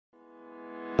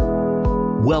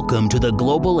Welcome to the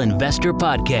Global Investor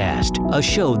Podcast, a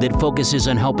show that focuses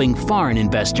on helping foreign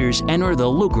investors enter the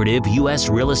lucrative U.S.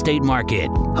 real estate market.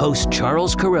 Host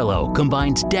Charles Carrillo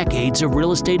combines decades of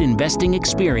real estate investing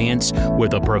experience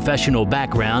with a professional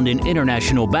background in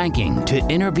international banking to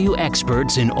interview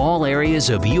experts in all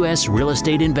areas of U.S. real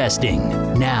estate investing.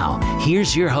 Now,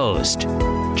 here's your host,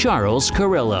 Charles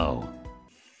Carrillo.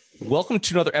 Welcome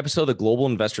to another episode of the Global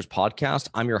Investors Podcast.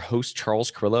 I'm your host,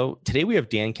 Charles Carrillo. Today we have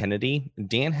Dan Kennedy.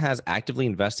 Dan has actively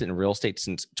invested in real estate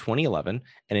since 2011,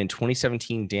 and in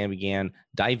 2017, Dan began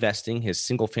divesting his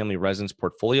single-family residence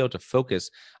portfolio to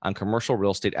focus on commercial real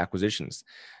estate acquisitions.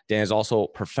 Dan has also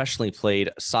professionally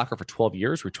played soccer for 12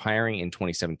 years, retiring in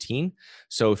 2017.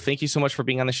 So thank you so much for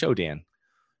being on the show, Dan.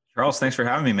 Charles, thanks for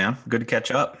having me, man. Good to catch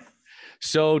up.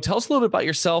 So tell us a little bit about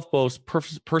yourself, both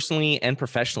personally and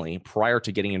professionally, prior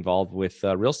to getting involved with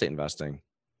real estate investing.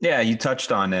 Yeah, you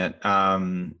touched on it. I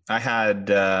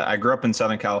grew up in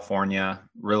Southern California.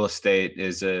 Real estate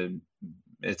it's a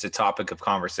topic of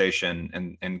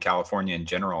conversation in California in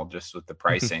general, just with the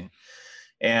pricing.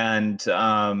 And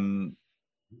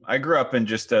I grew up in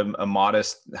just a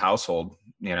modest household,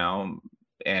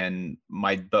 and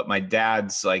my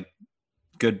dad's like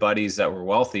good buddies that were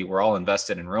wealthy were all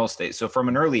invested in real estate. So from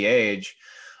an early age,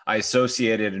 I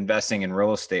associated investing in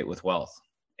real estate with wealth.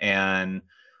 And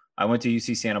I went to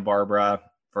UC Santa Barbara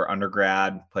for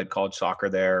undergrad, played college soccer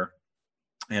there.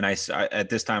 And I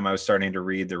at this time, I was starting to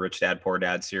read the Rich Dad, Poor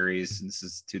Dad series. This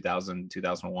is 2000,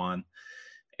 2001.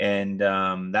 And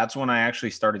that's when I actually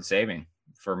started saving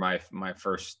for my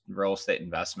first real estate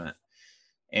investment.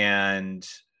 And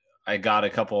I got a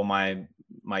couple of my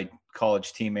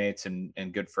college teammates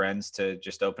and good friends to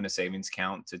just open a savings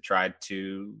account to try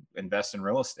to invest in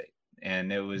real estate.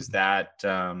 And it was that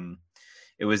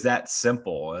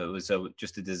simple. It was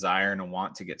just a desire and a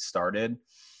want to get started.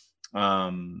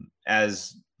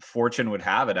 As fortune would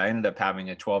have it, I ended up having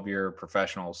a 12-year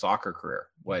professional soccer career,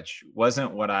 which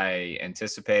wasn't what I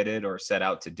anticipated or set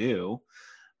out to do.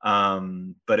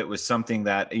 But it was something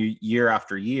that year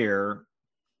after year,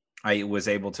 I was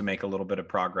able to make a little bit of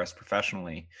progress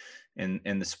professionally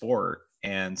in the sport.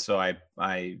 And so I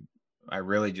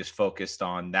really just focused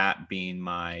on that being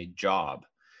my job.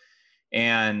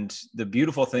 And the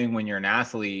beautiful thing when you're an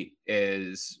athlete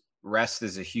is rest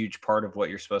is a huge part of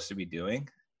what you're supposed to be doing.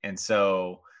 And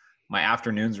so my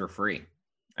afternoons were free.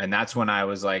 And that's when I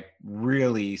was like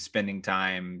really spending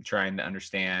time trying to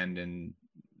understand and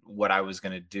what I was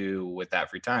going to do with that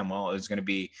free time. Well, it was going to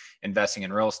be investing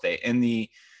in real estate. And the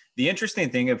interesting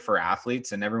thing for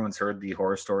athletes, and everyone's heard the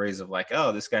horror stories of like,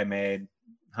 oh, this guy made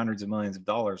hundreds of millions of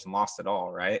dollars and lost it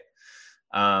all, right?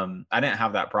 I didn't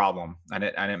have that problem. I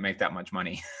didn't make that much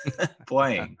money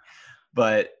playing,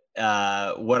 but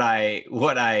nor was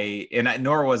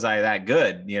I that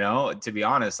good, to be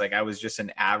honest. Like I was just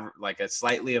a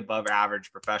slightly above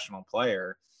average professional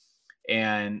player,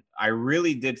 and I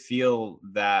really did feel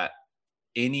that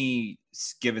any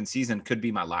given season could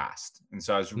be my last. And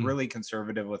so I was really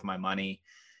conservative with my money,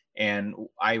 and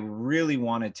I really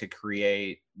wanted to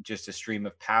create just a stream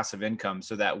of passive income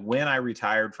so that when I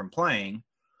retired from playing,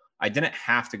 I didn't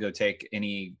have to go take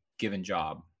any given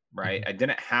job, right? I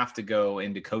didn't have to go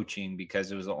into coaching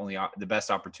because it was the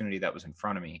best opportunity that was in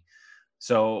front of me.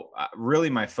 So really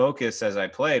my focus as I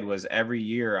played was every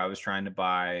year I was trying to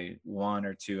buy one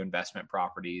or two investment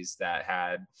properties that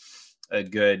had a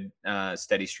good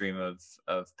steady stream of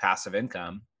passive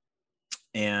income.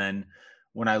 And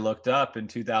when I looked up in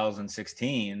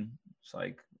 2016, it's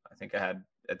like, I think I had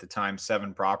at the time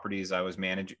 7 properties I was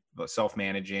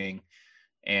self-managing.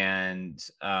 And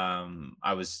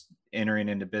I was entering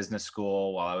into business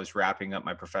school while I was wrapping up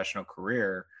my professional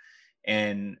career.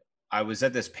 And I was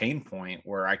at this pain point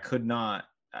where I could not,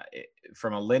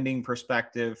 from a lending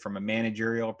perspective, from a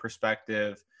managerial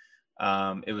perspective,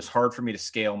 it was hard for me to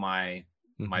scale my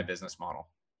business model.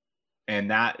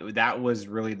 And that was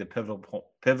really the pivotal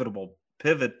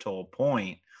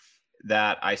point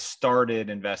that I started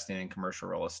investing in commercial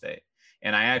real estate.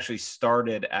 And I actually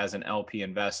started as an LP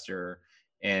investor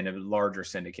in a larger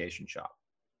syndication shop.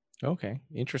 Okay,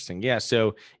 interesting. Yeah,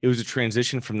 so it was a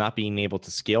transition from not being able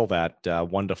to scale that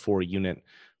 1 to 4 unit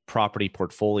property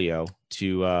portfolio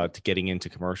to getting into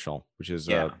commercial, which is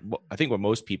I think what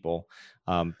most people,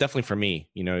 definitely for me,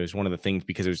 it was one of the things,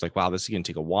 because it was like, wow, this is going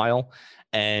to take a while.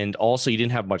 And also you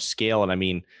didn't have much scale. And I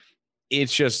mean,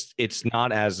 it's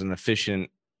not as an efficient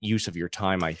use of your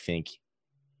time, I think.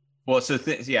 Well, so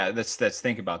let's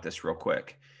think about this real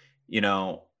quick.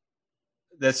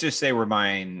 Let's just say we're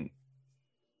buying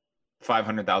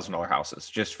 $500,000 houses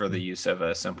just for the use of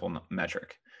a simple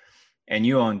metric, and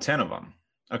you own 10 of them.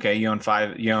 Okay. You own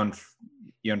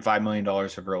you own $5 million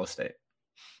of real estate.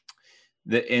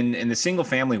 In the single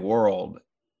family world,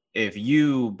 if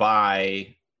you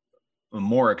buy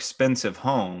more expensive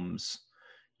homes,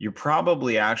 you're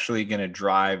probably actually going to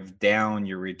drive down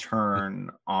your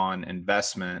return on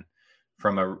investment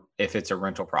if it's a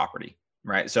rental property,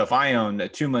 right? So if I own a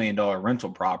 $2 million rental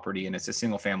property and it's a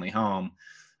single family home,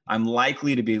 I'm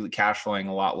likely to be cash flowing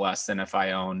a lot less than if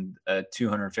I owned a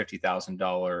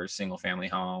 $250,000 single family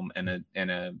home in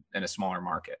a smaller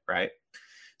market, right?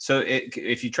 So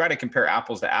if you try to compare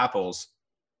apples to apples,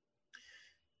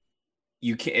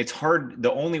 it's hard.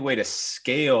 The only way to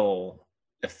scale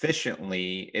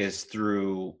efficiently is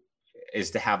to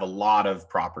have a lot of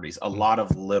properties, a lot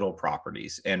of little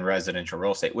properties in residential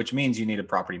real estate, which means you need a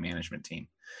property management team.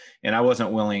 And I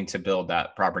wasn't willing to build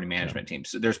that property management team.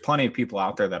 So there's plenty of people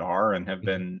out there that are and have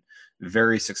been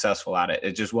very successful at it.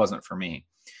 It just wasn't for me.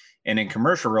 And in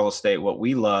commercial real estate, what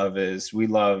we love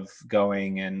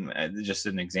going, and just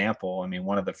an example, I mean,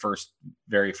 one of the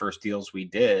very first deals we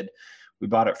did, we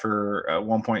bought it for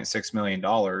 $1.6 million.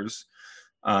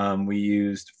 We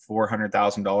used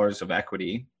 $400,000 of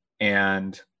equity,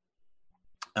 and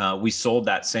we sold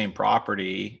that same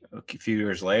property a few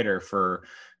years later for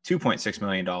 $2.6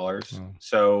 million. Oh.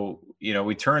 So,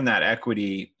 we turned that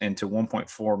equity into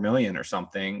 1.4 million or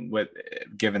something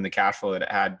given the cash flow that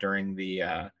it had during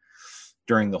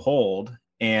the hold.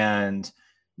 And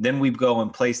then we go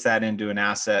and place that into an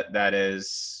asset that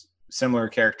is similar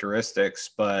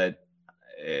characteristics, but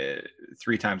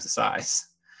 3 times the size.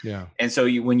 Yeah. And so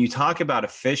when you talk about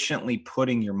efficiently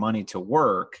putting your money to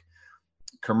work,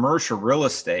 commercial real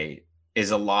estate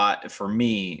is a lot, for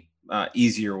me,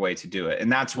 easier way to do it.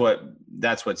 And that's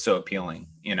what's so appealing,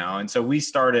 And so we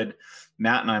started,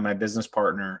 Matt and I, my business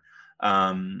partner,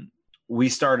 we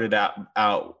started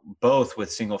out both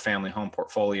with single family home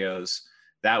portfolios.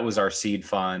 That was our seed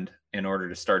fund in order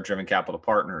to start Driven Capital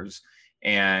Partners.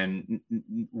 And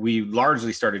we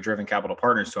largely started Driven Capital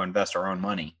Partners to invest our own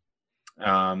money.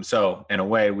 So in a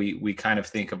way, we kind of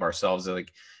think of ourselves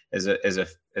like as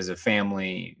a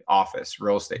family office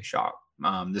real estate shop.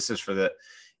 This is for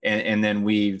and then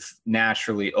we've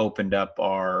naturally opened up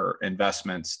our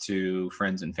investments to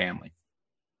friends and family.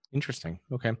 Interesting.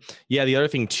 Okay. Yeah. The other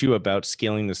thing too about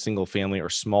scaling the single family or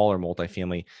smaller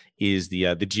multifamily is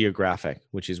the geographic,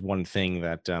 which is one thing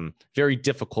that very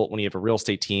difficult when you have a real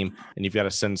estate team and you've got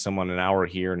to send someone an hour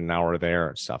here and an hour there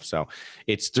and stuff. So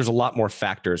there's a lot more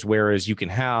factors. Whereas you can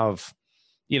have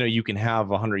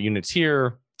 100 units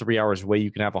here, 3 hours away,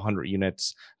 you can have 100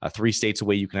 units, 3 states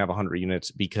away, you can have 100 units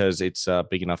because it's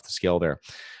big enough to scale there.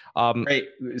 Great.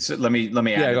 So let me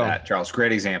add to that, Charles.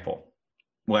 Great example.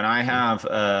 When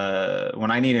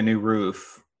I need a new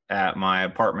roof at my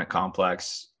apartment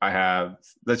complex,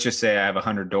 let's just say I have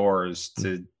 100 doors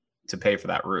to pay for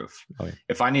that roof. Oh, yeah.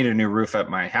 If I need a new roof at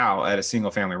my house, at a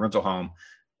single family rental home,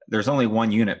 there's only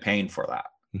one unit paying for that.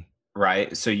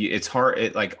 Right. So it's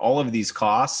hard. Like all of these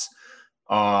costs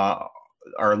are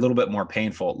a little bit more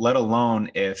painful, let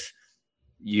alone if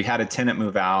you had a tenant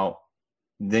move out,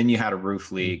 then you had a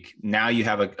roof leak. Now you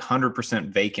have 100%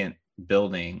 vacant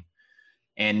building.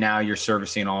 And now you're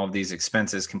servicing all of these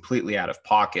expenses completely out of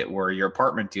pocket, where your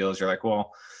apartment deals, you're like,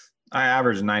 well, I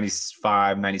average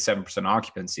 95, 97%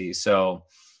 occupancy. So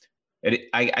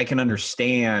I can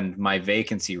understand my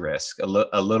vacancy risk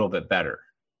a little bit better.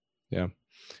 Yeah.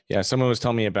 Yeah. Someone was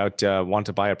telling me about want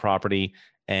to buy a property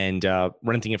and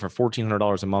renting it for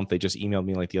 $1,400 a month. They just emailed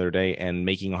me like the other day and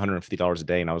making $150 a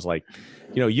day. And I was like,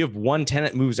 you have one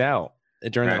tenant moves out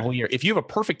during that whole year. If you have a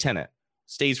perfect tenant,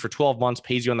 stays for 12 months,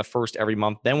 pays you on the first every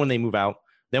month. Then when they move out,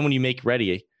 then when you make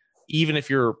ready, even if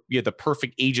you're the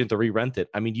perfect agent to re-rent it,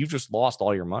 I mean, you just lost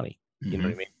all your money. You know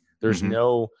what I mean?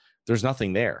 There's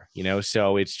nothing there,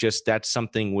 So it's just, that's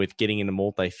something with getting into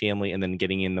multifamily and then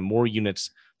getting in the more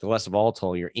units, the less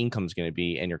volatile your income is going to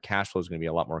be and your cash flow is going to be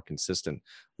a lot more consistent,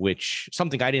 which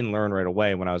something I didn't learn right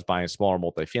away when I was buying smaller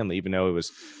multifamily, even though it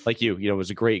was like it was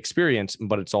a great experience,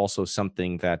 but it's also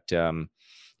something that,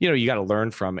 you got to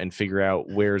learn from and figure out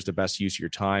where's the best use of your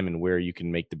time and where you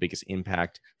can make the biggest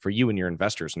impact for you and your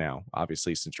investors now,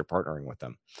 obviously, since you're partnering with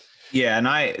them. Yeah.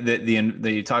 And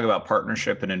you talk about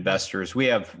partnership and investors. We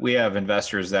have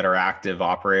investors that are active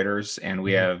operators, and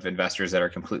we have investors that are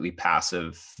completely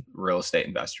passive real estate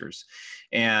investors.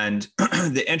 And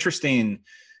the interesting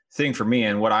thing for me,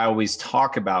 and what I always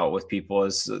talk about with people,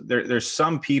 is there's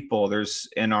some people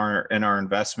in our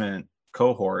investment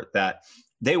cohort that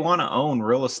they want to own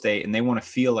real estate and they want to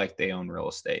feel like they own real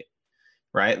estate,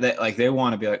 right? They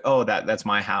want to be like, oh, that's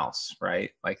my house, right?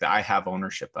 Like I have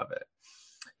ownership of it.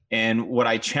 And what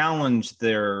I challenge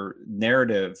their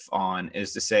narrative on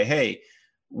is to say, hey,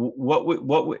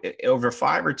 over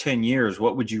 5 or 10 years,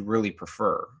 what would you really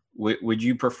prefer? Would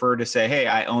you prefer to say, hey,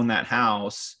 I own that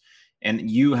house and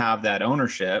you have that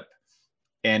ownership,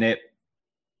 and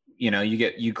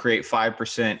you create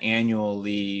 5%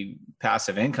 annually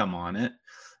passive income on it,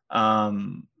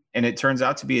 and it turns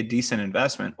out to be a decent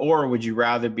investment? Or would you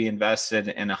rather be invested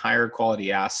in a higher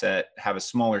quality asset, have a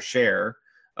smaller share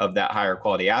of that higher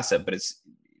quality asset, but it's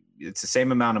the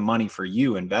same amount of money for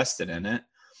you invested in it,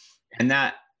 and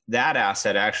that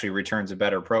asset actually returns a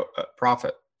better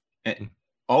profit? And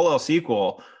all else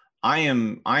equal, I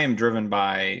am driven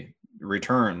by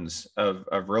returns of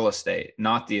real estate,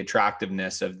 not the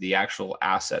attractiveness of the actual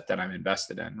asset that I'm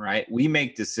invested in, right? We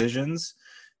make decisions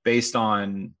based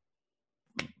on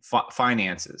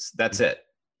finances. That's it,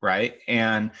 right?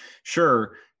 And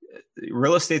sure,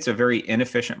 real estate's a very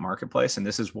inefficient marketplace, and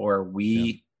this is where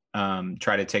we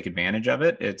try to take advantage of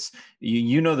it. It's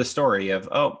you know the story of,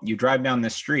 you drive down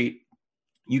this street,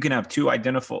 you can have two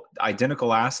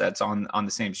identical assets on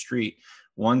the same street.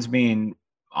 One's being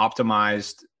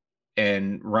optimized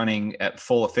and running at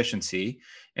full efficiency,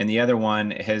 and the other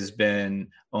one has been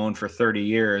owned for 30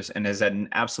 years and has had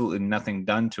absolutely nothing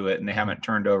done to it, and they haven't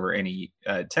turned over any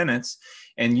tenants.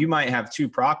 And you might have two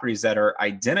properties that are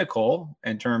identical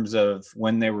in terms of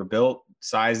when they were built,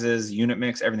 sizes, unit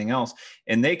mix, everything else,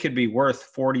 and they could be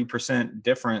worth 40%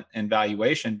 different in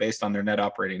valuation based on their net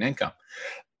operating income,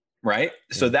 right?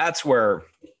 Yeah. So that's where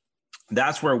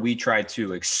we try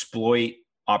to exploit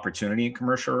opportunity in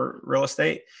commercial real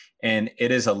estate. And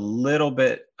it is a little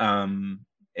bit,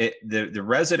 the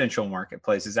residential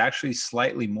marketplace is actually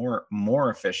slightly more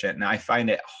efficient. And I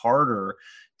find it harder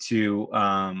to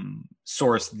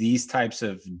source these types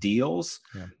of deals.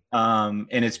 Yeah.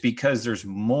 And it's because there's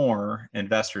more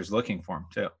investors looking for them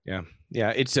too. Yeah.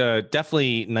 Yeah. It's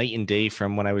definitely night and day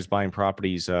from when I was buying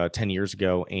properties 10 years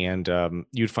ago. And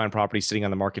you'd find properties sitting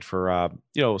on the market for,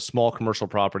 small commercial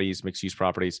properties, mixed use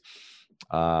properties,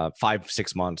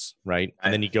 5-6 months, right?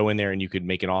 And then you go in there and you could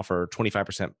make an offer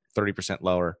 25%, 30%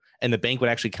 lower, and the bank would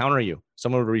actually counter you.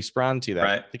 Someone would respond to that,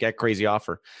 right, to get crazy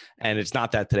offer. And it's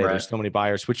not that today. Right. There's so many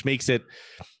buyers, which makes it,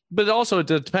 but also it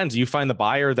depends. You find the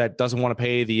buyer that doesn't want to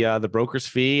pay the broker's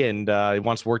fee and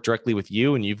wants to work directly with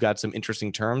you, and you've got some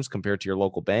interesting terms compared to your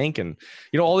local bank. And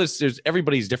all this,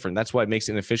 everybody's different. That's why it makes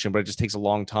it inefficient, but it just takes a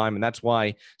long time. And that's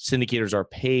why syndicators are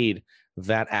paid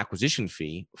that acquisition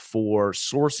fee for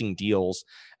sourcing deals.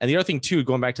 And the other thing too,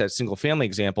 going back to that single family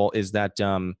example, is that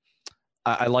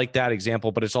I like that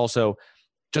example, but it's also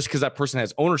just because that person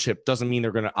has ownership doesn't mean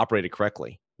they're going to operate it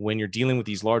correctly. When you're dealing with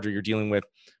these larger, you're dealing with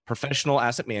professional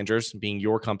asset managers, being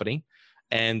your company,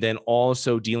 and then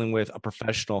also dealing with a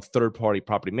professional third-party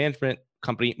property management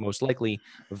company, most likely,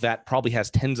 that probably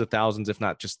has tens of thousands, if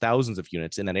not just thousands of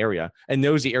units in that area, and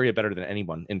knows the area better than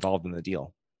anyone involved in the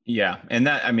deal. Yeah. And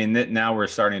now we're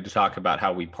starting to talk about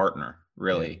how we partner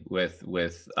really with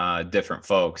different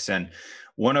folks. And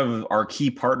one of our key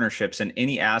partnerships in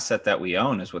any asset that we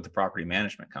own is with the property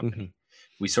management company.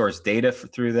 Mm-hmm. We source data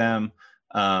through them.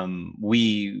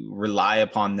 We rely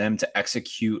upon them to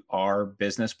execute our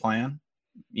business plan.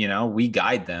 We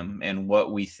guide them in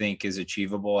what we think is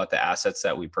achievable at the assets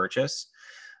that we purchase.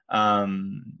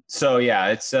 So yeah,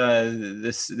 it's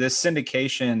this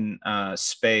syndication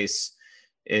space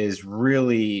is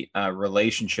really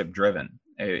relationship driven.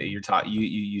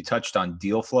 You touched on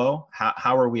deal flow.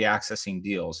 How are we accessing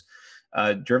deals?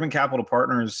 Driven Capital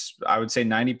Partners, I would say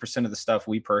 90% of the stuff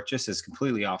we purchase is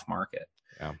completely off market.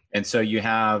 Yeah. And so you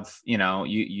have, you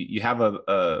have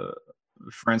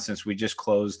for instance, we just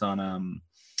closed on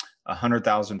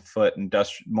 100,000 foot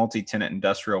multi-tenant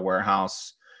industrial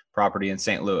warehouse property in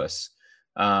St. Louis.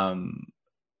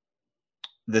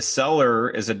 The seller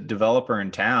is a developer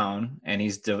in town, and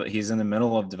he's in the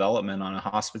middle of development on a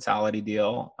hospitality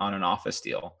deal, on an office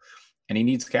deal, and he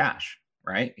needs cash,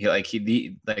 right?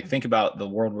 Think about the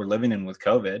world we're living in with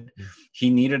COVID. He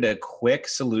needed a quick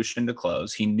solution to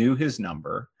close. He knew his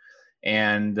number,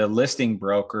 and the listing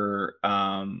broker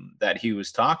that he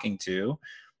was talking to,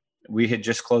 we had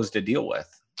just closed a deal with.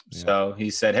 Yeah. So he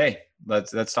said, "Hey,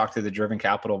 let's talk to the Driven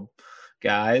Capital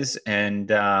guys,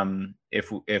 and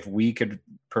if we could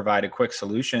provide a quick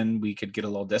solution, we could get a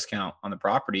little discount on the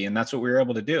property." And that's what we were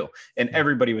able to do, and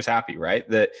everybody was happy, right?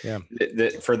 That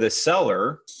for the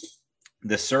seller,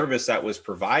 the service that was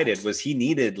provided was he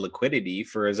needed liquidity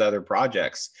for his other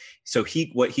projects. So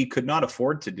what he could not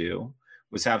afford to do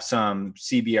was have some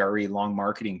CBRE long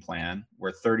marketing plan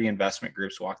where 30 investment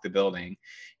groups walked the building,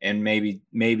 and maybe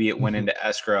it went into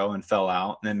escrow and fell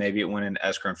out, and then maybe it went into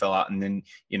escrow and fell out, and then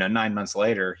 9 months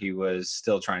later he was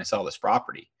still trying to sell this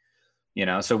property.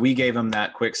 So we gave them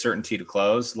that quick certainty to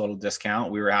close, a little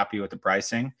discount. We were happy with the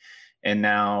pricing. And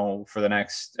now for the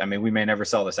next, we may never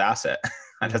sell this asset.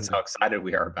 That's how excited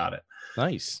we are about it.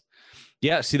 Nice.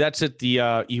 Yeah. See, that's it.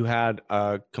 You had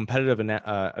a competitive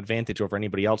advantage over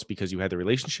anybody else because you had the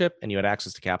relationship and you had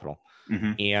access to capital.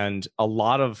 Mm-hmm. And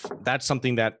that's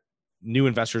something that new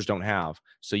investors don't have.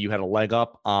 So you had a leg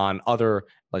up on other,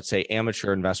 let's say,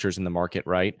 amateur investors in the market,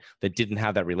 right? That didn't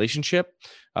have that relationship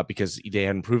because they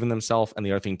hadn't proven themselves. And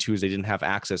the other thing too, is they didn't have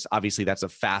access. Obviously that's a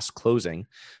fast closing.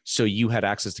 So you had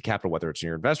access to capital, whether it's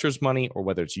your investor's money or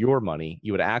whether it's your money,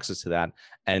 you had access to that.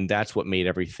 And that's what made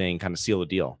everything kind of seal the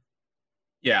deal.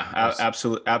 Yeah,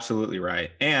 absolutely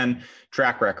right. And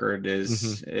track record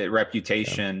is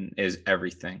reputation is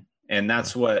everything. And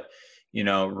that's what,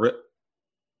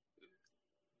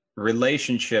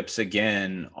 relationships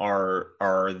again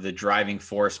are the driving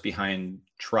force behind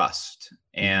trust.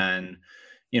 And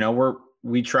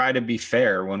we try to be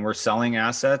fair when we're selling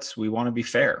assets. We want to be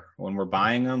fair when we're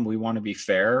buying them. We want to be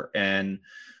fair. And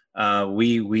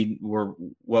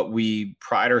what we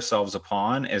pride ourselves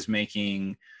upon is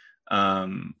making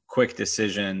quick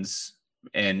decisions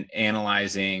and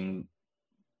analyzing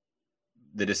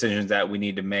the decisions that we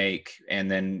need to make, and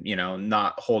then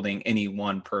not holding any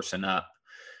one person up.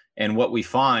 And what we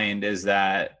find is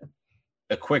that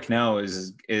a quick no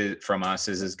is from us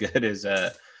is as good as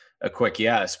a quick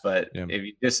yes. But if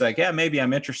you just like, yeah, maybe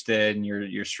I'm interested, and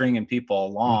you're stringing people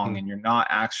along and you're not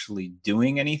actually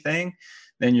doing anything,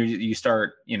 then you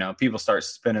start, people start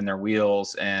spinning their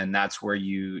wheels, and that's where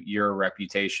your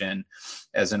reputation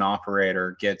as an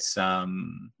operator gets,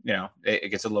 it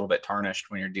gets a little bit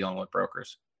tarnished when you're dealing with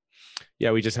brokers.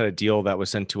 Yeah, we just had a deal that was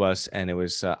sent to us, and it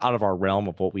was out of our realm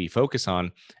of what we focus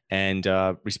on, and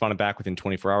responded back within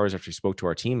 24 hours after we spoke to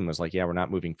our team and was like, yeah, we're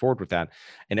not moving forward with that.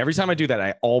 And every time I do that,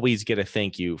 I always get a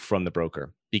thank you from the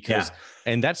broker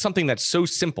and that's something that's so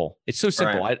simple. It's so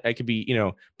simple. Right. I could be,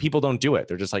 people don't do it.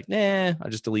 They're just like, nah, I'll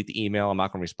just delete the email. I'm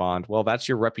not going to respond. Well, that's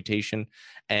your reputation.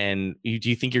 And do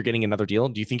you think you're getting another deal?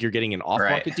 Do you think you're getting an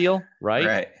off-market deal?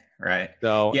 Right.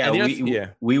 So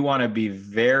we want to be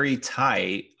very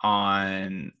tight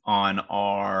on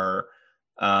our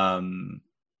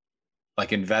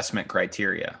like investment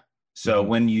criteria. So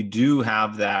when you do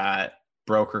have that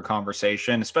broker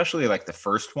conversation, especially like the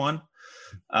first one,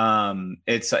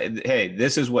 it's hey,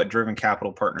 this is what Driven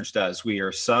Capital Partners does. We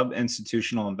are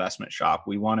sub-institutional investment shop.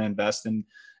 We want to invest in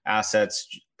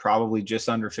assets probably just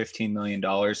under $15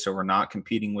 million. So we're not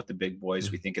competing with the big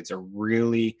boys. We think it's a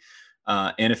really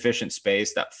inefficient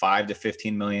space, that $5 to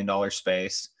 $15 million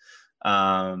space.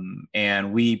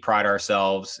 And we pride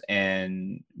ourselves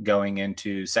in going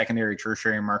into secondary,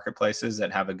 tertiary marketplaces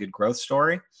that have a good growth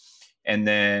story. And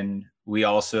then we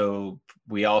also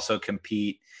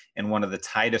compete in one of the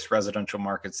tightest residential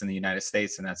markets in the United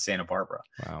States, and that's Santa Barbara.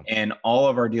 Wow. And all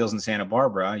of our deals in Santa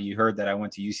Barbara, you heard that I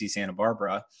went to UC Santa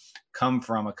Barbara, come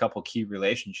from a couple key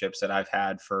relationships that I've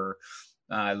had for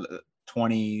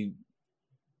 22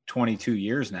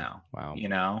 years now.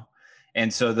 Wow.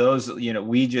 And so those,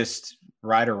 we just,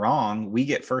 right or wrong, we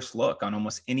get first look on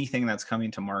almost anything that's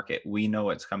coming to market. We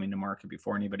know it's coming to market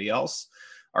before anybody else.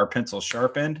 Our pencil's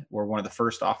sharpened. We're one of the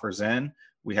first offers in.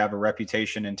 We have a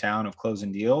reputation in town of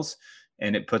closing deals,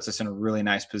 and it puts us in a really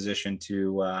nice position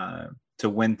to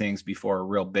win things before a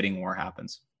real bidding war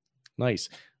happens. Nice.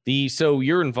 So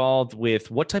you're involved with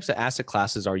what types of asset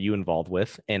classes are you involved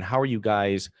with, and how are you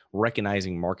guys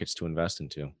recognizing markets to invest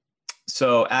into?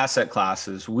 So asset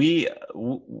classes, we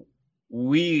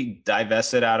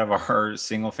divested out of our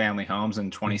single family homes in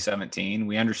 2017.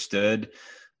 We understood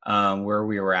where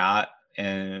we were at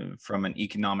and from an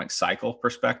economic cycle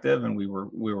perspective, and we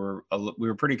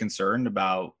were pretty concerned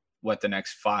about what the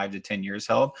next 5 to 10 years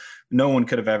held. No one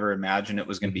could have ever imagined it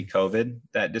was going to be COVID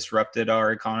that disrupted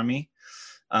our economy.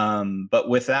 But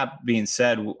with that being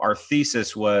said, our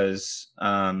thesis was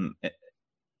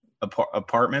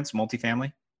apartments,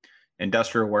 multifamily,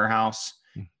 industrial warehouse,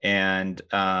 and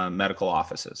medical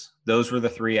offices. Those were the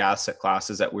three asset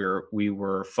classes that we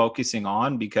were focusing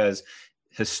on because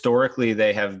historically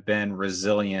they have been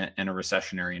resilient in a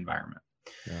recessionary environment.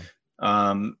 Yeah.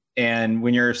 And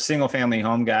when you're single family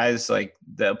home guys, like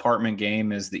the apartment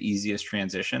game is the easiest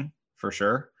transition for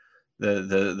sure.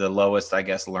 The lowest, I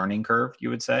guess, learning curve, you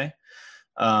would say.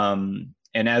 And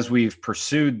as we've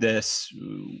pursued this,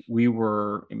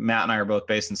 Matt and I are both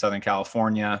based in Southern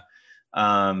California.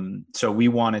 So we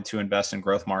wanted to invest in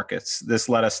growth markets. This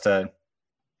led us to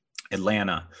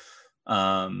Atlanta,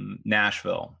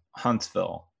 Nashville,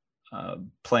 Huntsville,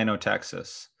 Plano,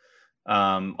 Texas,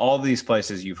 all these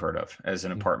places you've heard of as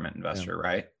an apartment investor,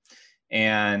 right?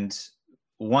 And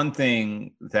one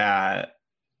thing that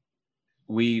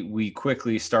we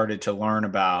quickly started to learn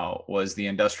about was the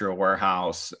industrial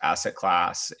warehouse asset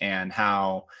class, and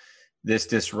how this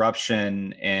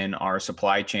disruption in our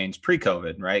supply chains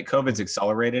pre-COVID, right? COVID's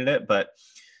accelerated it, but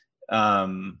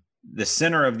the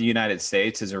center of the United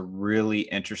States is a really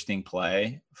interesting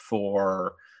play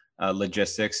for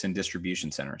logistics and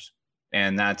distribution centers.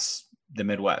 And that's the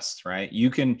Midwest, right? You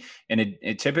can, and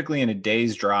typically in a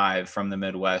day's drive from the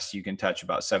Midwest, you can touch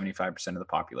about 75% of the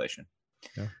population.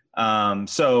 Yeah.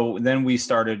 So then we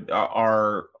started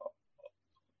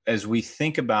as we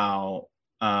think about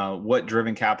what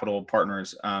Driven Capital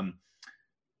Partners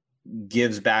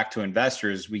gives back to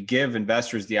investors, we give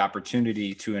investors the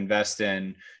opportunity to invest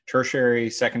in tertiary,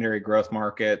 secondary growth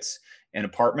markets and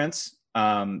apartments.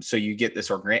 So you get this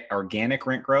organic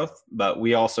rent growth, but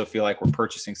we also feel like we're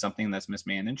purchasing something that's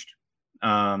mismanaged.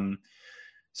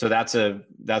 So that's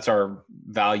our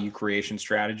value creation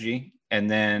strategy. And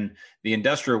then the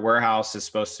industrial warehouse is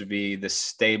supposed to be the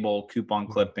stable coupon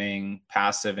clipping,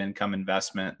 passive income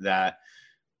investment that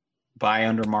buy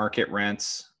under market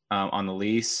rents on the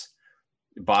lease,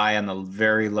 buy on the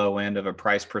very low end of a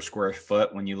price per square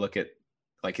foot. When you look at,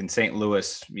 like in St.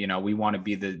 Louis, we want to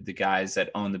be the guys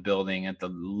that own the building at the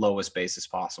lowest basis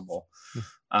possible.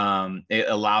 It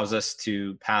allows us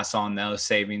to pass on those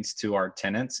savings to our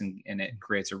tenants, and it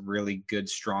creates a really good,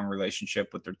 strong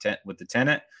relationship with the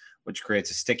tenant, which creates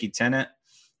a sticky tenant.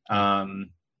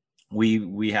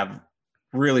 We have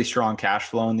really strong cash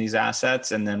flow in these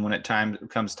assets, and then when it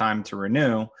comes time to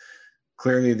renew,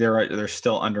 clearly they're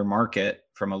still under market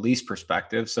from a lease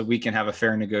perspective, so we can have a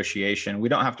fair negotiation. We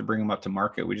don't have to bring them up to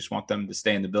market. We just want them to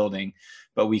stay in the building,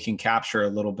 but we can capture a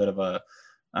little bit of a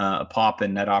pop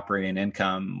in net operating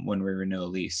income when we renew a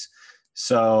lease.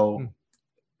 So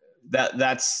that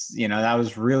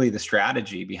was really the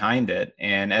strategy behind it.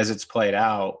 And as it's played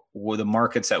out, with the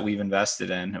markets that we've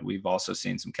invested in, we've also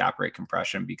seen some cap rate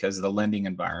compression because the lending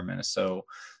environment is so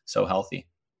healthy.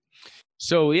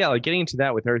 So yeah, like getting into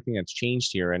that with everything that's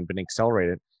changed here and been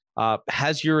accelerated,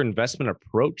 has your investment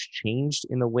approach changed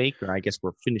in the wake? Or I guess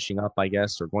we're finishing up,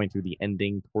 or going through the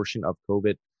ending portion of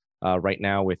COVID right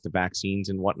now with the vaccines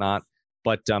and whatnot.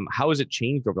 But how has it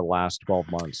changed over the last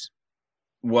 12 months?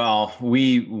 Well,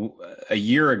 a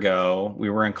year ago,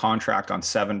 we were in contract on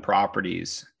 7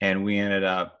 properties, and we ended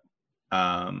up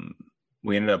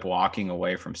walking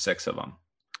away from 6 of them.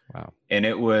 Wow. And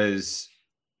it was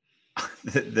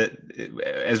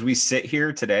as we sit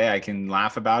here today, I can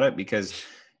laugh about it because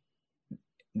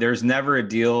there's never a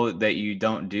deal that you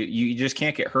don't do. You just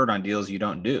can't get hurt on deals you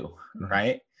don't do,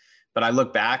 right? But I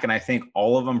look back and I think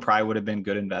all of them probably would have been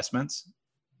good investments.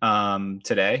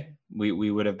 Today,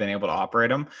 we would have been able to operate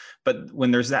them. But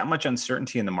when there's that much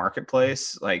uncertainty in the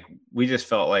marketplace, like, we just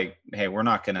felt like, hey, we're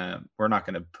not gonna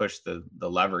push the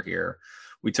lever here.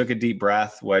 We took a deep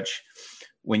breath, which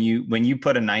when you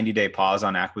put a 90-day pause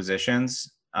on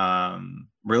acquisitions,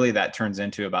 really that turns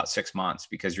into about 6 months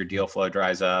because your deal flow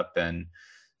dries up. And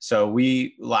so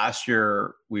last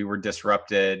year we were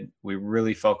disrupted. We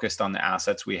really focused on the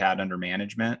assets we had under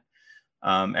management.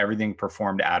 Everything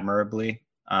performed admirably.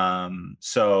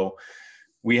 So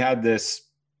we had this,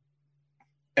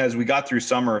 as we got through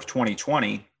summer of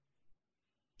 2020,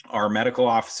 our medical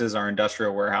offices, our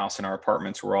industrial warehouse, and our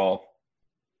apartments were all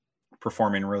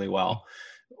performing really well.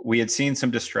 We had seen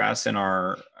some distress in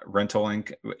our rental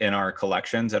in our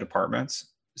collections at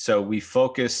apartments. So we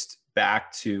focused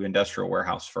back to industrial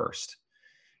warehouse first.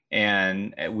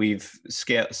 And we've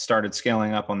started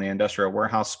scaling up on the industrial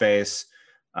warehouse space.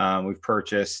 We've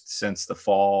purchased since the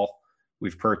fall.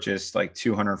 We've purchased like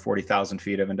 240,000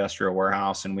 feet of industrial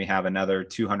warehouse, and we have another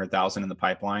 200,000 in the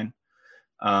pipeline.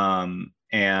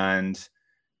 And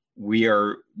we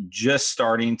are just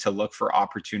starting to look for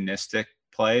opportunistic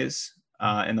plays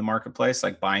in the marketplace,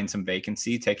 like buying some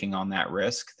vacancy, taking on that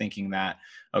risk, thinking that,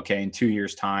 okay, in 2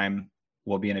 years' time,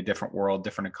 we'll be in a different world,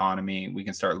 different economy. We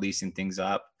can start leasing things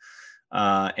up.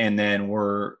 And then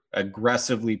we're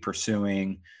aggressively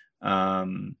pursuing,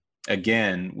 again,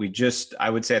 I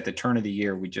would say at the turn of the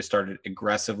year, we just started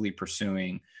aggressively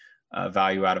pursuing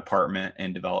value add apartment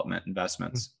and development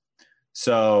investments.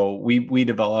 So we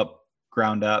develop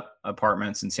ground up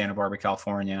apartments in Santa Barbara,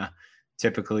 California.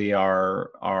 Typically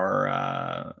our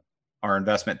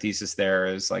investment thesis there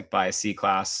is like buy a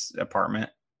C-class apartment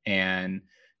and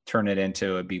turn it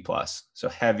into a B+. So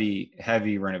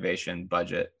heavy renovation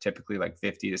budget, typically like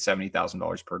 $50,000 to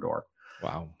 $70,000 per door.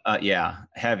 Wow. Yeah.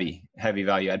 Heavy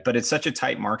value add, but it's such a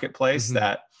tight marketplace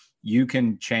that you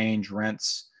can change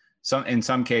rents. In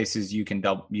some cases you can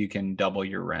double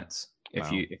your rents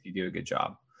if you do a good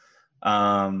job.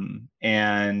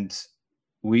 And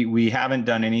we haven't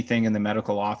done anything in the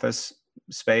medical office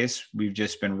space. We've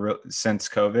just been since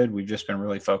COVID, we've just been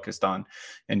really focused on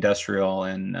industrial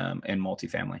and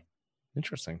multifamily.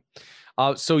 Interesting.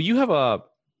 So you have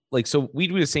so we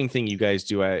do the same thing you guys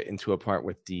do into a part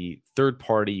with the third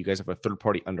party. You guys have a third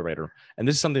party underwriter. And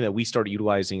this is something that we started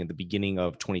utilizing at the beginning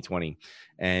of 2020.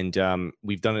 And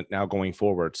we've done it now going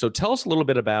forward. So tell us a little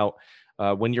bit about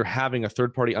when you're having a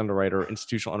third party underwriter,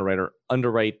 institutional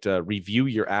underwrite, review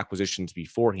your acquisitions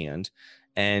beforehand.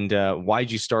 And why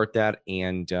did you start that?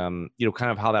 And, kind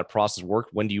of how that process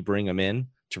worked. When do you bring them in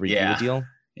to review the deal?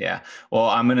 Yeah. Well,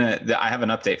 I have an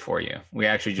update for you. We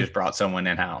actually just brought someone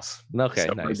in-house. Okay.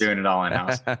 So nice. We're doing it all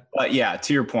in-house. But yeah,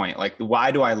 to your point, like,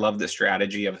 why do I love the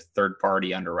strategy of a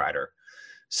third-party underwriter?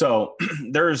 So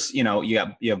there's, you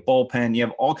have Bullpen, you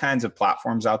have all kinds of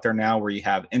platforms out there now where you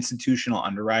have institutional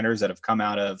underwriters that have come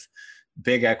out of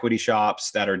big equity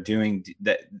shops that are doing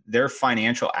that. Their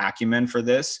financial acumen for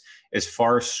this is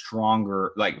far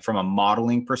stronger, like from a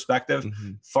modeling perspective,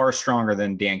 far stronger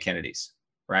than Dan Kennedy's,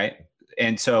 right?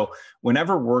 And so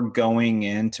whenever we're going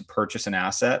in to purchase an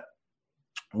asset,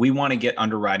 we want to get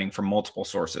underwriting from multiple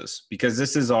sources, because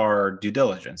this is our due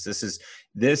diligence. This is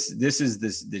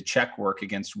the check work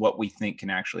against what we think can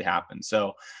actually happen.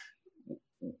 So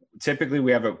typically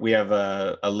we have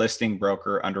a listing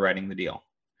broker underwriting the deal.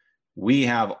 We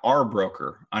have our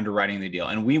broker underwriting the deal,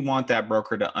 and we want that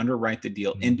broker to underwrite the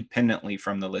deal independently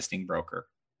from the listing broker,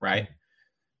 right?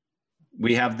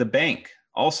 We have the bank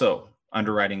also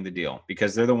underwriting the deal,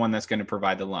 because they're the one that's going to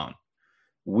provide the loan.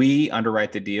 We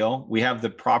underwrite the deal. We have the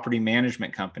property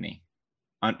management company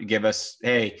give us,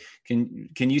 hey, can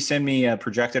you send me a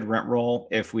projected rent roll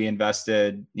if we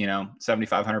invested,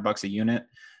 $7,500 a unit?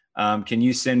 Can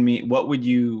you send me, what would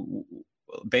you,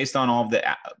 based on all of the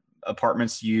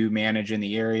apartments you manage in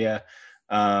the area,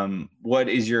 what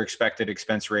is your expected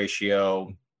expense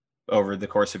ratio over the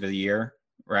course of a year,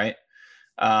 right?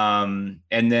 And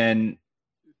then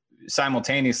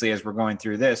simultaneously, as we're going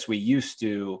through this,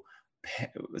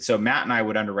 so Matt and I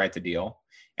would underwrite the deal,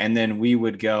 and then we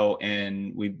would go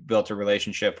and we built a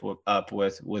relationship up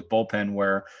with Bullpen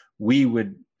where we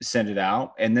would send it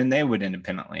out, and then they would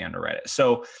independently underwrite it.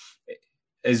 So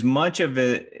as much of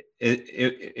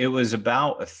it was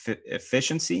about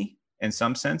efficiency in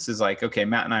some sense. Is like, okay,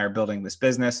 Matt and I are building this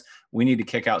business. We need to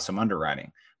kick out some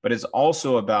underwriting, but it's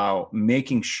also about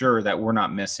making sure that we're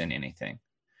not missing anything.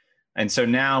 And so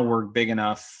now we're big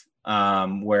enough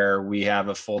where we have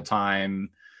a full-time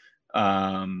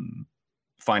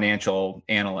financial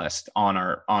analyst on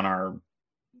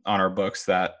our books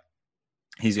that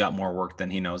he's got more work than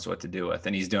he knows what to do with,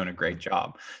 and he's doing a great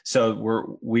job.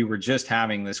 So we were just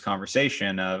having this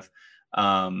conversation of,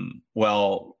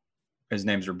 well, his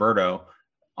name's Roberto.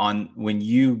 On when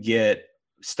you get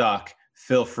stuck,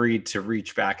 feel free to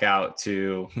reach back out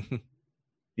to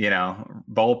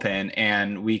Bullpen,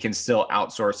 and we can still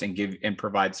outsource and give and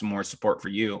provide some more support for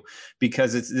you,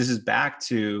 because this is back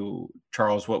to,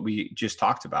 Charles, what we just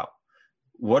talked about.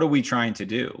 What are we trying to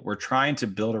do? We're trying to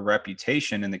build a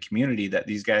reputation in the community that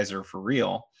these guys are for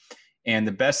real. And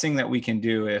the best thing that we can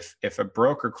do, if a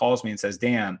broker calls me and says,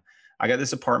 Dan, I got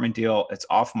this apartment deal, it's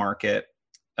off market.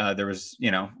 There was,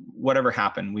 whatever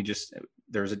happened.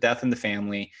 There was a death in the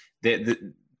family.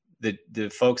 The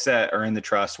folks that are in the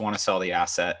trust want to sell the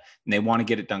asset, and they want to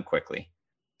get it done quickly.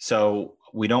 So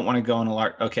we don't want to go in a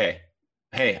large, okay,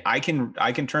 hey, I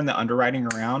can turn the underwriting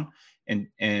around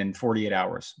in 48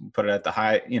 hours, put it at the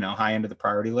high end of the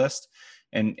priority list,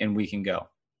 and we can go.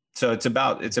 So it's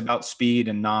about speed,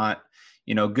 and not,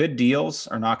 good deals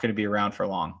are not going to be around for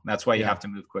long. That's why you have to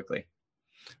move quickly.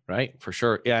 Right. For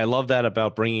sure. Yeah. I love that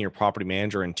about bringing your property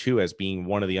manager in too, as being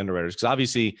one of the underwriters, because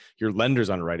obviously your lender's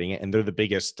underwriting it, and they're the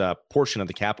biggest portion of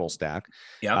the capital stack.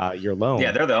 Yeah. Your loan.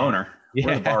 Yeah. They're the owner. Yeah.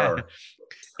 We're the borrower.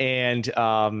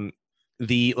 And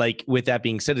with that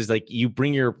being said, is like, you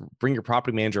bring your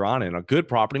property manager on, and a good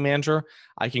property manager,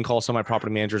 I can call some of my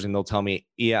property managers and they'll tell me,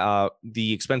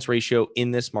 the expense ratio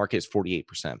in this market is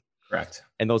 48%. Correct.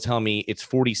 And they'll tell me it's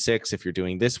 46 if you're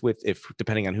doing this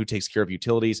depending on who takes care of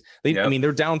utilities.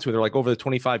 They're down to it. They're like, over the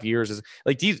 25 years is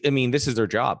like these. This is their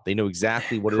job. They know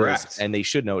exactly what it is, and they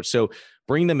should know it. So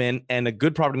bring them in, and a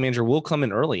good property manager will come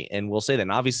in early and will say that.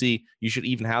 And obviously you should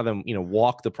even have them,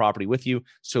 walk the property with you,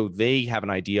 so they have an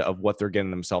idea of what they're getting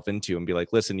themselves into, and be like,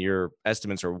 listen, your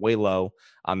estimates are way low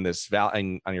on this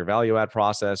on your value add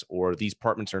process, or these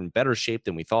apartments are in better shape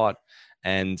than we thought.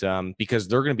 And because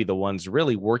they're going to be the ones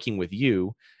really working with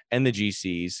you and the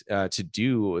GCs to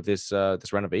do this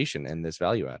renovation and this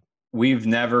value add. We've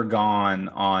never gone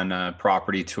on a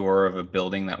property tour of a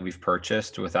building that we've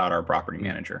purchased without our property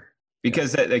manager,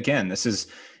 because again, this is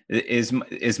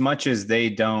as much as they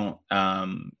don't,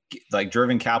 like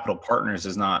Driven Capital Partners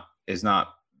is not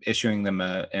issuing them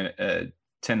a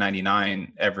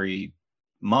 1099 every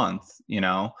month,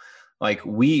 like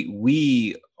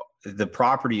the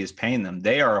property is paying them.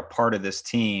 They are a part of this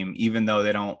team, even though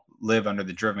they don't live under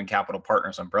the Driven Capital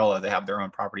Partners umbrella. They have their own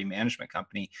property management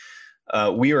company.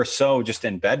 We are so just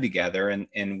in bed together, and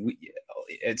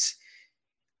it's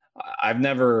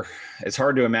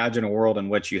hard to imagine a world in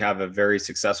which you have a very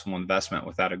successful investment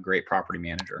without a great property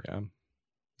manager. Yeah.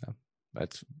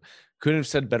 Couldn't have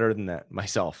said better than that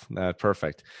myself.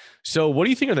 Perfect. So what do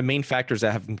you think are the main factors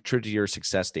that have contributed to your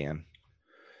success, Dan?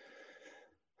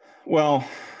 Well,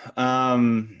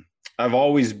 I've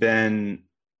always been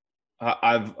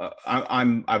a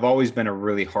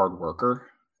really hard worker,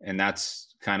 and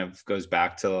that's kind of goes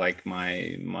back to like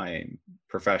my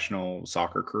professional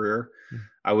soccer career.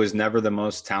 I was never the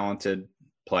most talented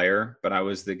player, but I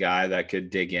was the guy that could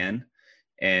dig in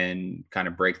and kind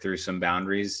of break through some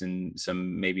boundaries and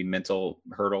some maybe mental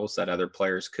hurdles that other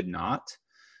players could not.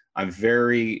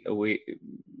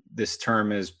 This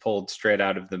term is pulled straight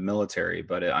out of the military,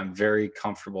 but I'm very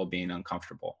comfortable being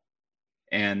uncomfortable.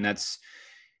 And that's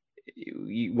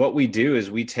what we do is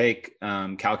we take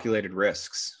calculated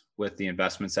risks with the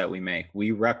investments that we make.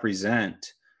 We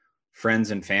represent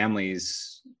friends and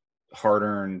families'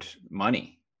 hard-earned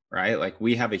money, right? Like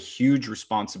we have a huge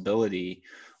responsibility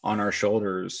on our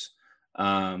shoulders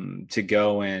to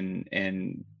go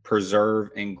and preserve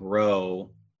and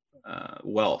grow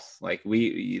wealth. Like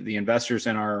the investors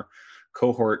in our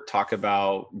cohort talk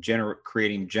about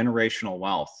creating generational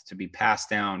wealth to be passed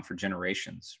down for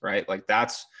generations, right? Like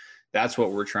that's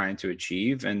what we're trying to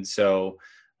achieve. And so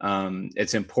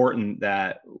it's important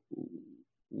that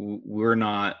we're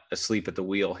not asleep at the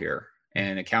wheel here.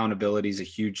 And accountability is a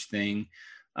huge thing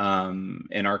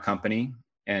in our company.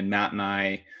 And Matt and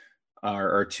I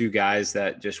are two guys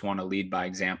that just want to lead by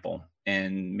example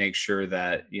and make sure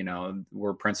that,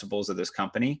 we're principals of this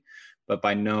company, but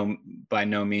by no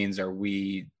means are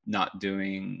we not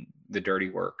doing the dirty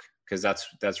work, because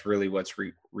that's really what's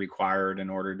required in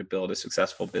order to build a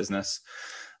successful business.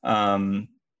 And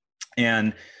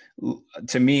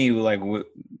to me, like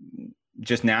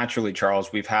just naturally,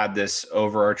 Charles, we've had this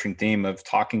overarching theme of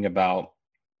talking about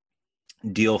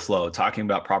deal flow, talking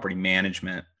about property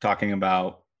management, talking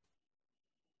about,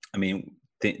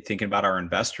 thinking about our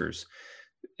investors.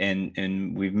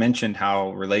 And we've mentioned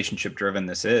how relationship driven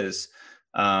this is.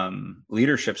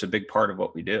 Leadership's a big part of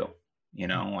what we do.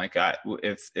 Like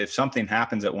if something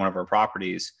happens at one of our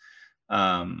properties,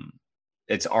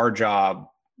 it's our job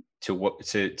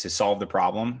to solve the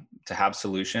problem, to have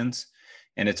solutions.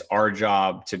 And it's our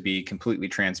job to be completely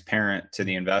transparent to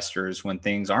the investors when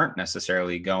things aren't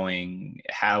necessarily going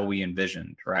how we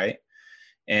envisioned, right?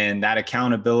 And that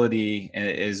accountability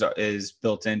is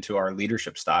built into our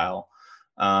leadership style.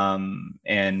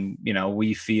 And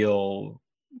we feel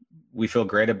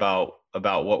great about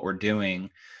what we're doing.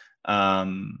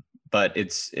 But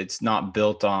it's not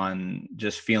built on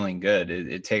just feeling good.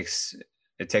 It takes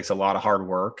a lot of hard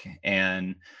work.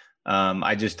 And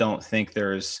I just don't think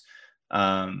there's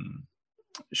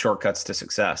shortcuts to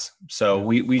success. So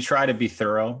we try to be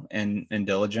thorough and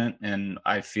diligent. And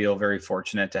I feel very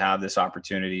fortunate to have this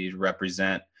opportunity to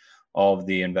represent all of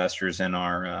the investors in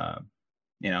our,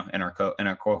 in our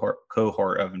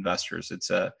cohort of investors. It's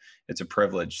a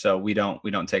privilege. So we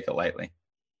don't take it lightly.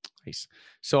 Nice.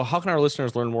 So how can our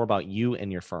listeners learn more about you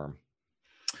and your firm?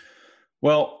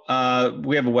 Well,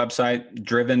 we have a website,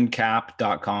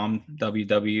 drivencap.com,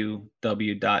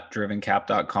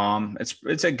 www.drivencap.com.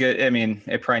 It's a good,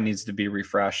 it probably needs to be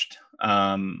refreshed.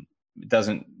 It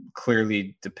doesn't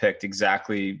clearly depict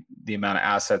exactly the amount of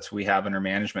assets we have under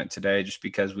management today, just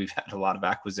because we've had a lot of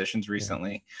acquisitions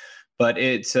recently. Yeah. But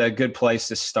it's a good place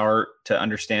to start to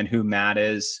understand who Matt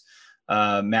is.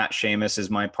 Matt Shamus is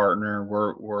my partner.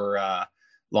 We're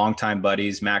longtime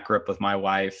buddies. Matt grew up with my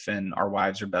wife, and our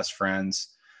wives are best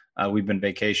friends. We've been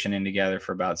vacationing together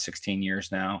for about 16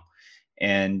 years now.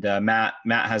 And Matt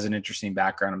has an interesting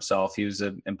background himself. He was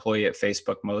an employee at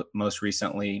Facebook most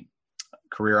recently,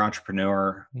 career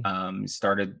entrepreneur. He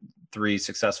started 3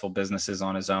 successful businesses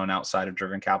on his own outside of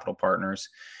Driven Capital Partners.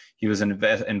 He was an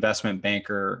investment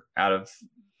banker out of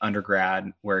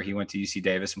undergrad, where he went to UC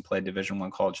Davis and played Division I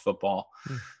college football.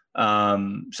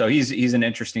 So he's an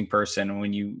interesting person. And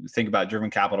when you think about Driven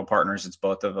Capital Partners, it's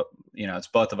both of us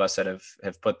that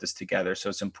have put this together. So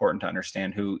it's important to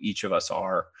understand who each of us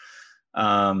are.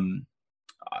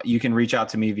 You can reach out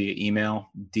to me via email,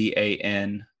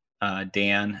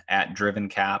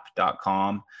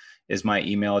 Dan@drivencap.com. is my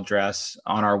email address.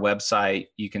 On our website,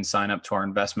 you can sign up to our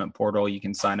investment portal. You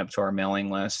can sign up to our mailing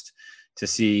list to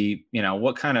see,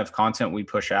 what kind of content we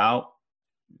push out.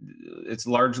 It's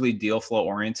largely deal flow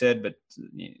oriented, but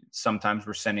sometimes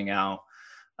we're sending out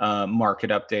market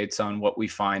updates on what we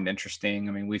find interesting.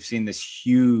 I mean, we've seen this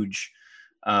huge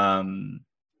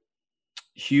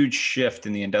shift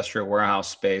in the industrial warehouse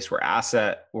space where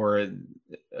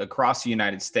across the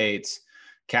United States,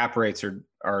 cap rates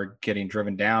are getting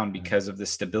driven down because of the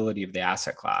stability of the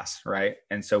asset class, right?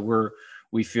 And so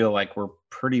we feel like we're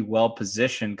pretty well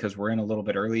positioned because we're in a little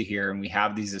bit early here, and we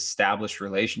have these established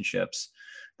relationships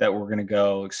that we're going to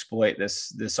go exploit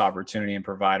this opportunity and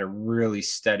provide a really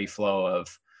steady flow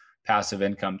of passive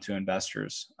income to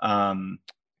investors.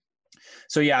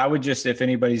 So yeah, I would just, if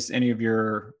any of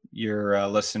your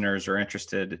listeners are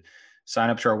interested, sign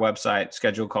up to our website,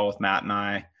 schedule a call with Matt and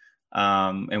I.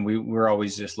 And we're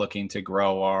always just looking to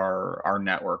grow our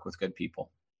network with good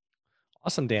people.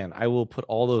 Awesome, Dan. I will put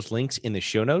all those links in the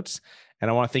show notes,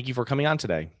 and I want to thank you for coming on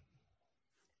today.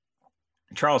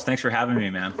 Charles, thanks for having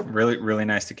me, man. Really, really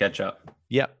nice to catch up.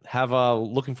 Yeah.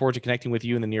 Looking forward to connecting with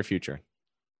you in the near future.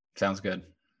 Sounds good.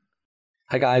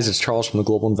 Hi guys, it's Charles from the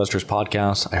Global Investors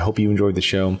Podcast. I hope you enjoyed the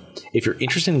show. If you're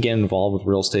interested in getting involved with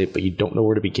real estate, but you don't know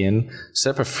where to begin,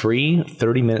 set up a free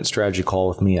 30-minute strategy call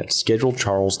with me at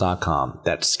schedulecharles.com.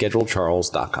 That's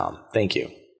schedulecharles.com. Thank you.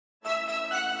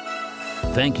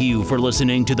 Thank you for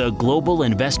listening to the Global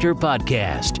Investor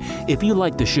Podcast. If you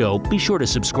like the show, be sure to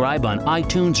subscribe on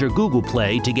iTunes or Google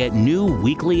Play to get new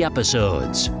weekly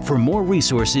episodes. For more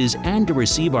resources and to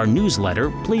receive our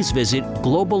newsletter, please visit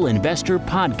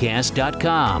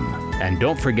globalinvestorpodcast.com. And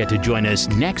don't forget to join us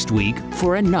next week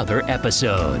for another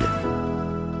episode.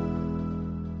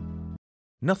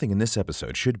 Nothing in this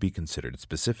episode should be considered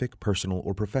specific, personal,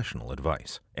 or professional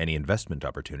advice. Any investment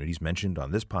opportunities mentioned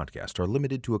on this podcast are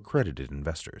limited to accredited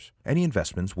investors. Any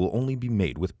investments will only be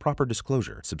made with proper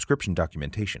disclosure, subscription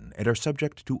documentation, and are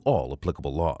subject to all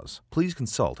applicable laws. Please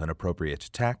consult an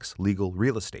appropriate tax, legal,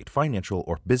 real estate, financial,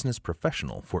 or business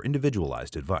professional for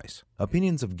individualized advice.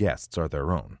 Opinions of guests are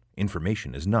their own.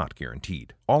 Information is not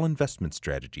guaranteed. All investment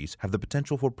strategies have the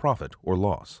potential for profit or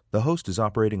loss. The host is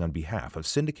operating on behalf of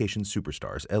Syndication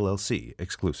Superstars, LLC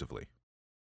exclusively.